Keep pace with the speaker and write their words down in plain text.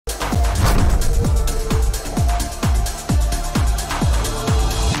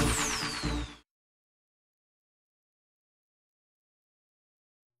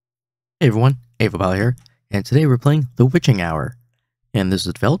Hey everyone, Avabal here, and today we're playing The Witching Hour. And this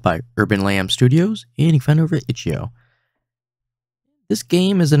is developed by Urban Lamb Studios, and you can find it over at itch.io. This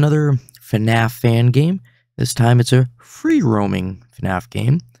game is another FNAF fan game. This time it's a free-roaming FNAF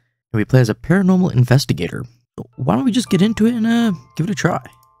game, and we play as a paranormal investigator. So why don't we just get into it and give it a try?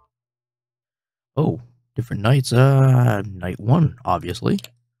 Oh, different nights. Night 1, obviously.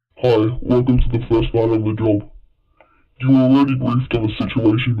 Hi, welcome to the first night on the job. You were already briefed on the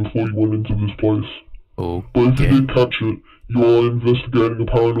situation before you went into this place. Okay. But if you did catch it, you are investigating a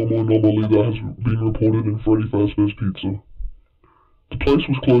paranormal anomaly that has been reported in Freddy Fazbear's Pizza. The place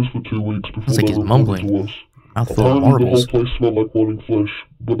was closed for 2 weeks before they reported to us. Apparently the whole place smelled like rotting flesh,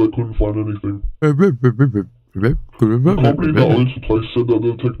 but they couldn't find anything. The company that owns the place said that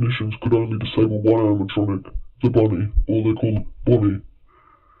their technicians could only disable one animatronic, the Bunny, or they call it Bonnie.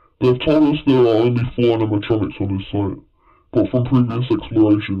 They've told us there are only 4 animatronics on this site, but from previous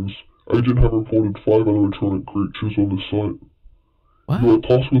explorations, Agent have reported 5 animatronic creatures on this site. What? You are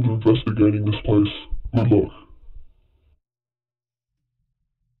tasked with investigating this place. Good luck.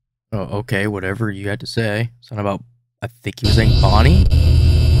 Oh, okay, whatever you had to say. Something about, I think he was saying Bonnie?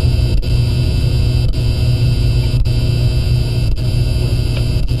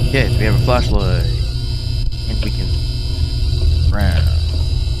 Yes, we have a flashlight. And we can round.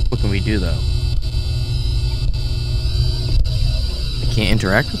 What can we do though? I can't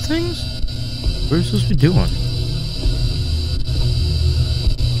interact with things? What are we supposed to be doing?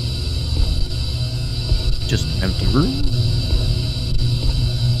 Just an empty room?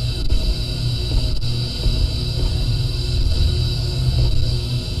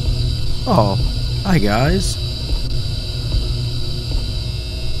 Oh, hi guys.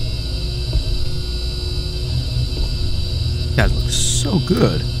 You guys look so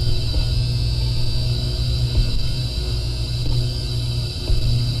good.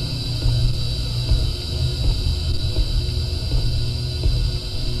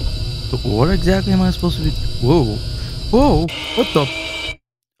 What exactly am I supposed to be? Whoa. Whoa. What the?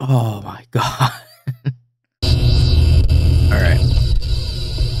 Oh my god. Alright.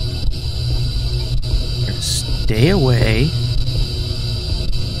 Stay away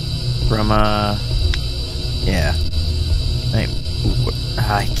from, yeah.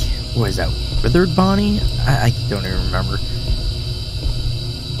 What is that? Withered Bonnie? I don't even remember.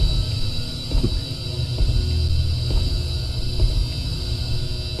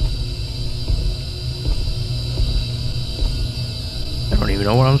 I don't even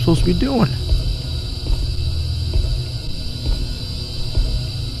know what I'm supposed to be doing.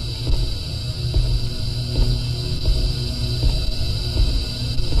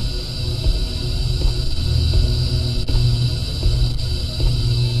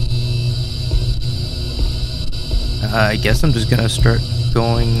 I guess I'm just gonna start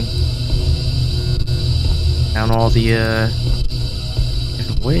going down all the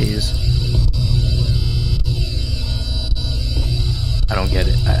different ways. I don't get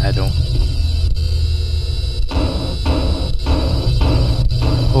it. I don't.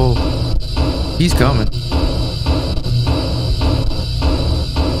 Oh, he's coming.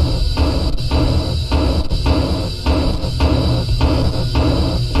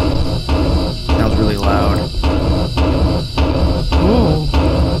 Sounds really loud. Whoa.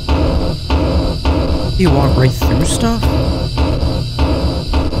 You walk right through stuff?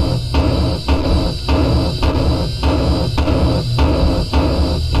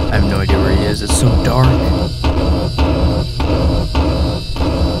 I have no idea where he is. It's so dark.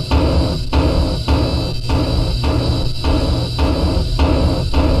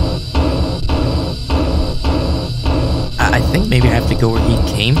 I think maybe I have to go where he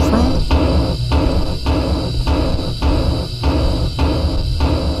came from?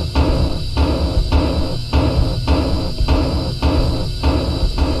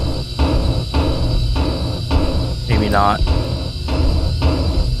 Maybe not.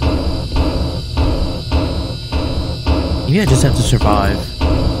 Maybe I just have to survive.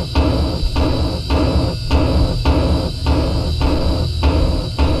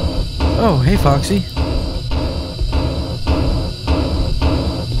 Oh, hey Foxy.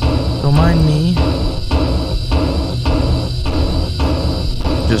 Don't mind me.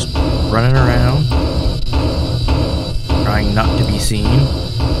 Just running around, trying not to be seen.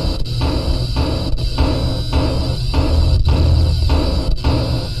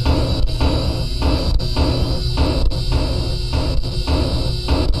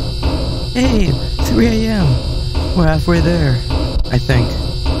 Hey, 3 a.m. We're halfway there, I think.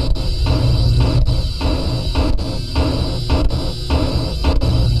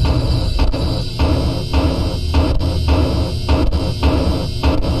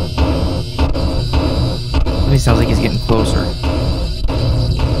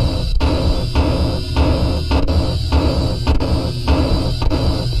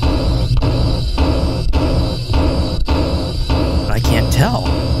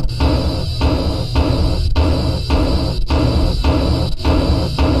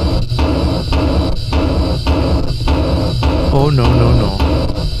 Oh, no, no, no.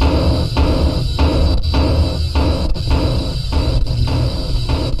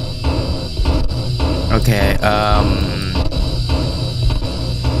 Okay,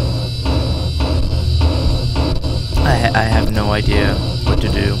 I have no idea what to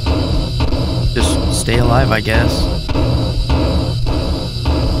do. Just stay alive, I guess.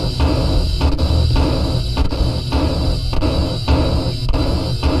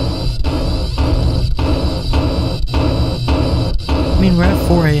 I mean, we're at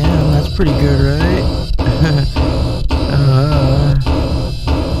 4 a.m. That's pretty good, right?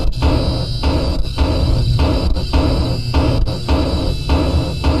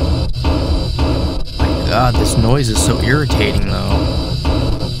 God, this noise is so irritating, though.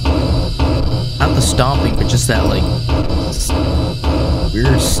 Not the stomping, but just that, like,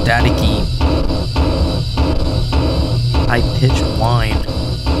 weird staticky, high-pitched whine.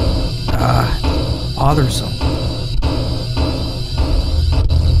 Bothersome.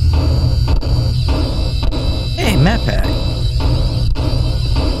 Hey, map pack.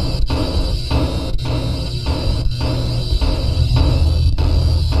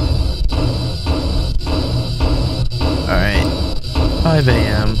 Alright, 5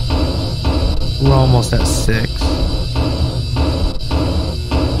 a.m. We're almost at 6.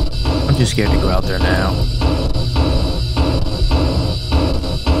 I'm too scared to go out there now.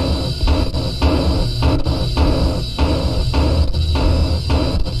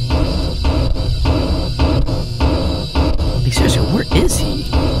 Like, seriously, where is he?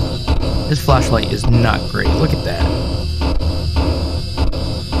 His flashlight is not great. Look at that.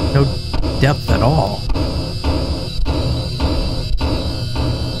 No depth at all.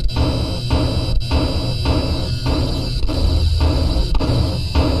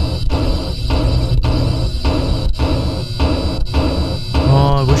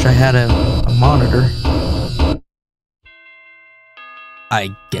 I had a monitor.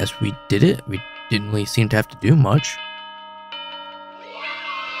 I guess we did it. We didn't really seem to have to do much.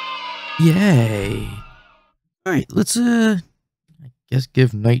 Yay. Alright, let's I guess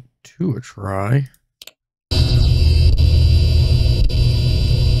give night 2 a try.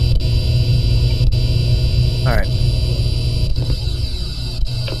 Alright.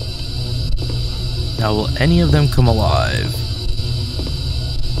 Now will any of them come alive?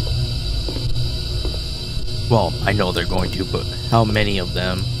 Well, I know they're going to, but how many of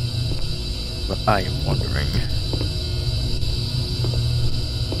them? But I am wondering.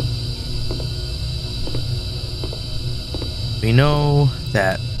 We know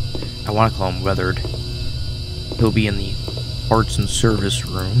that, I want to call him Weathered. He'll be in the parts and service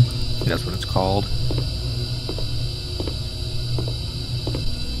room. I think that's what it's called.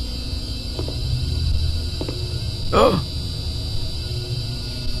 Oh!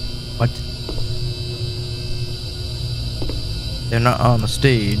 What? They're not on the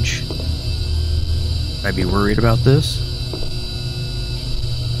stage. Should I be worried about this?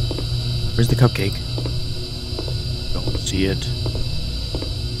 Where's the cupcake? Don't see it.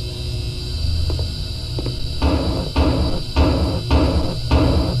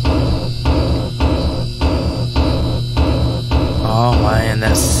 Oh man,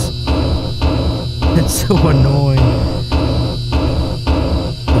 that's so annoying.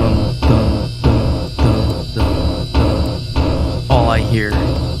 I hear.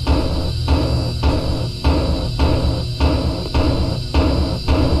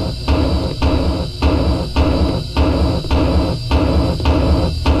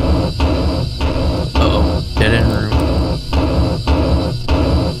 Uh-oh, dead end room.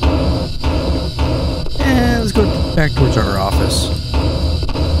 And let's go back towards our office.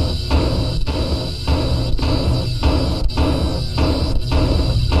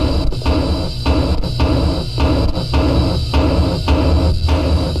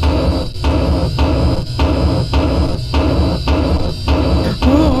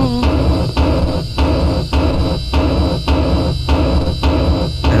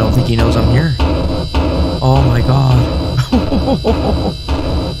 He knows I'm here. Oh my god.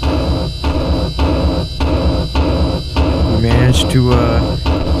 We managed to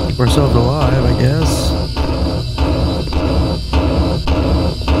keep ourselves alive, I guess.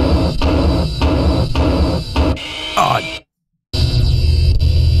 Oh.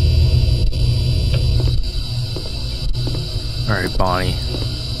 Alright, Bonnie.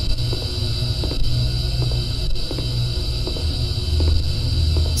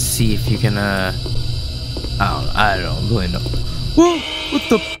 See if you can I don't really know. Whoa, what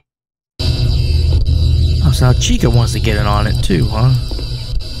the? Oh, so now Chica wants to get in on it too, huh?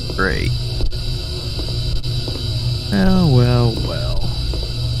 Great. Oh, well.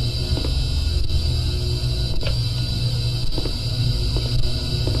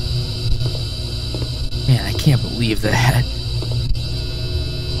 believe that.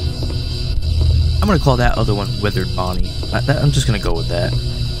 I'm gonna call that other one Withered Bonnie. I'm just gonna go with that.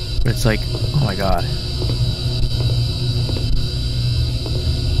 But it's like, oh my god.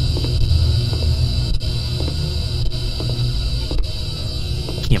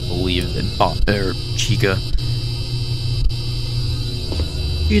 Can't believe that Chica.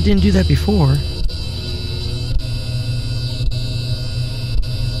 You didn't do that before.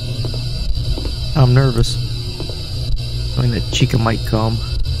 I'm nervous. Knowing that Chica might come.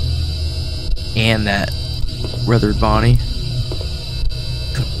 And that Withered Bonnie.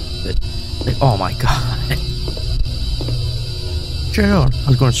 Like, oh my god. Check it out. I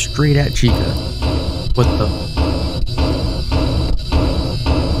was going straight at Chica. What the?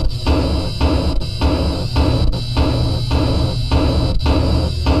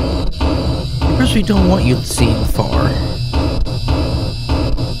 First, we don't want you seeing far.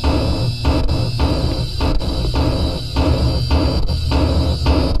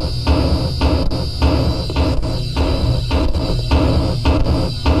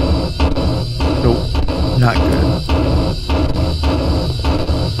 Nope, not good.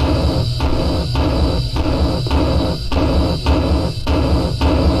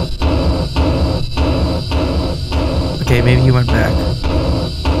 Okay, maybe he went back.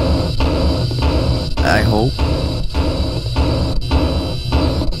 I hope.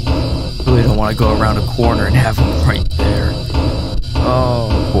 Really don't want to go around a corner and have him right there. Oh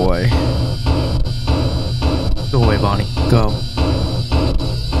boy. Go away, Bonnie. Go.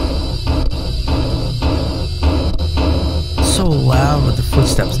 So loud with the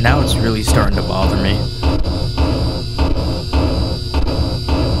footsteps. Now it's really starting to bother me.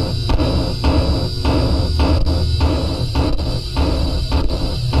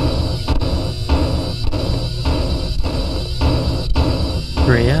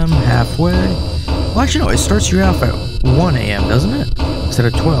 3 a.m., halfway. Well, actually, no, it starts you off at 1 a.m., doesn't it? Instead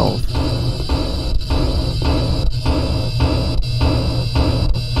of 12.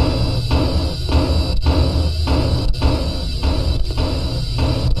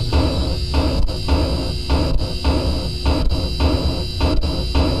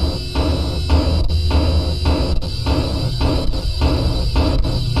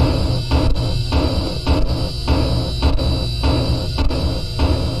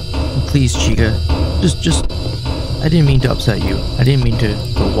 Please, Chica. Just... I didn't mean to upset you. I didn't mean to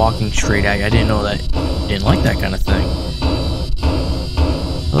go walking straight at you. I didn't know that you didn't like that kind of thing.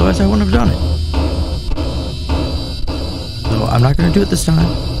 Otherwise, I wouldn't have done it. So, I'm not going to do it this time.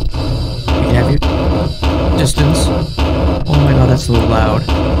 You can have your distance. Oh my god, that's a little loud.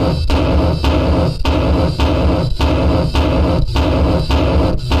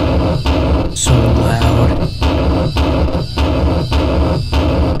 So loud.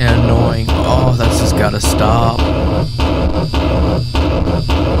 And annoying. Oh, that's just gotta stop.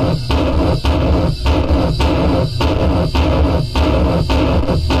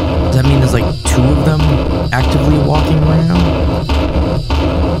 Does that mean there's like 2 of them actively walking around?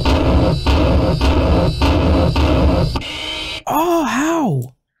 Oh,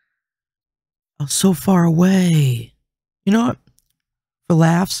 how? I was so far away. You know what? For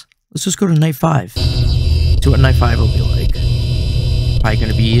laughs, let's just go to night 5. See what night 5 will be like. Probably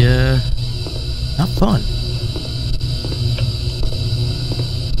gonna be, not fun.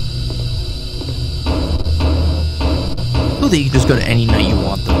 Oh, that you can just go to any night you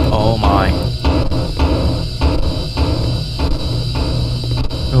want them. Oh my.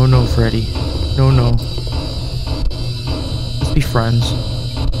 Oh no, Freddy. No, no. Let's be friends.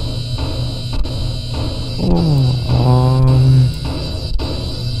 Oh,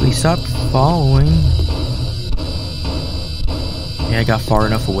 please stop following. Yeah, I got far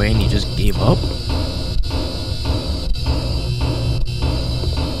enough away and he just gave up.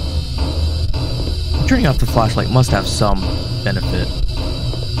 Turning off the flashlight must have some benefit.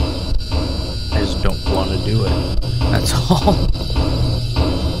 I just don't want to do it. That's all.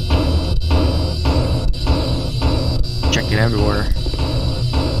 Checking everywhere.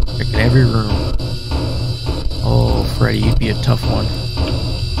 Checking every room. Oh, Freddy, you'd be a tough one.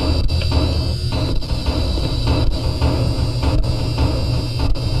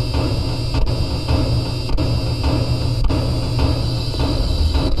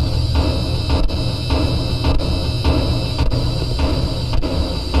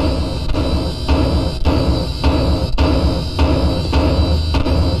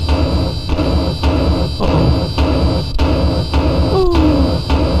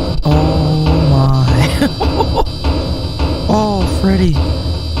 Freddy.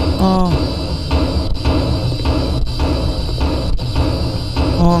 Oh.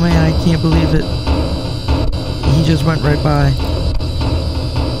 Oh man, I can't believe it. he just went right by.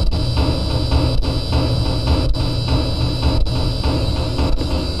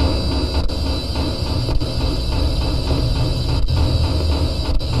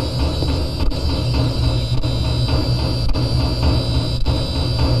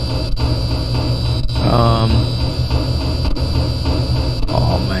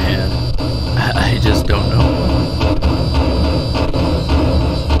 Oh man, I just don't know.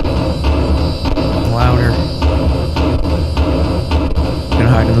 Louder. I'm gonna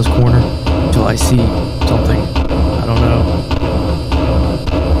hide in this corner until I see something. I don't know.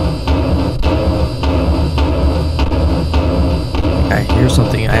 I hear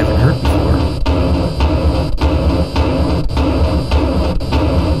something I haven't heard before.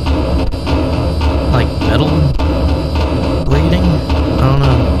 Like metal grating? I don't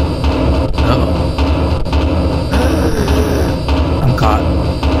know. Uh-oh. I'm caught.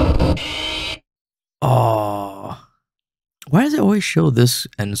 Oh. Why does it always show this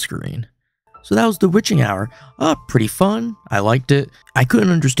end screen? So that was the witching hour. Pretty fun. I liked it. I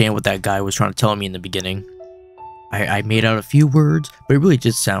couldn't understand what that guy was trying to tell me in the beginning. I made out a few words, but it really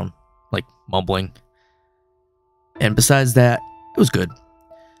did sound like mumbling. And besides that, it was good.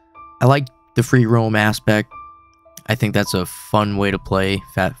 I liked the free roam aspect. I think that's a fun way to play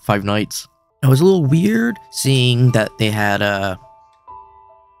Five Nights. It was a little weird seeing that they had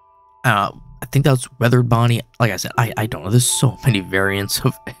I think that was Weathered Bonnie. Like I said, I don't know. There's so many variants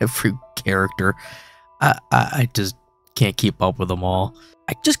of every character. I just can't keep up with them all.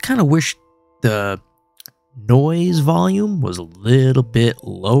 I just kind of wish the noise volume was a little bit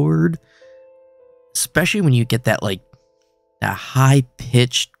lowered, especially when you get that that high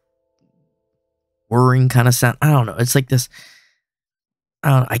pitched whirring kind of sound. I don't know. It's like this.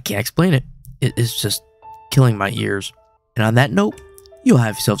 I can't explain it. It is just killing my ears. And on that note, you'll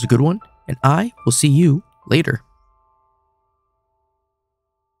have yourselves a good one, and I will see you later.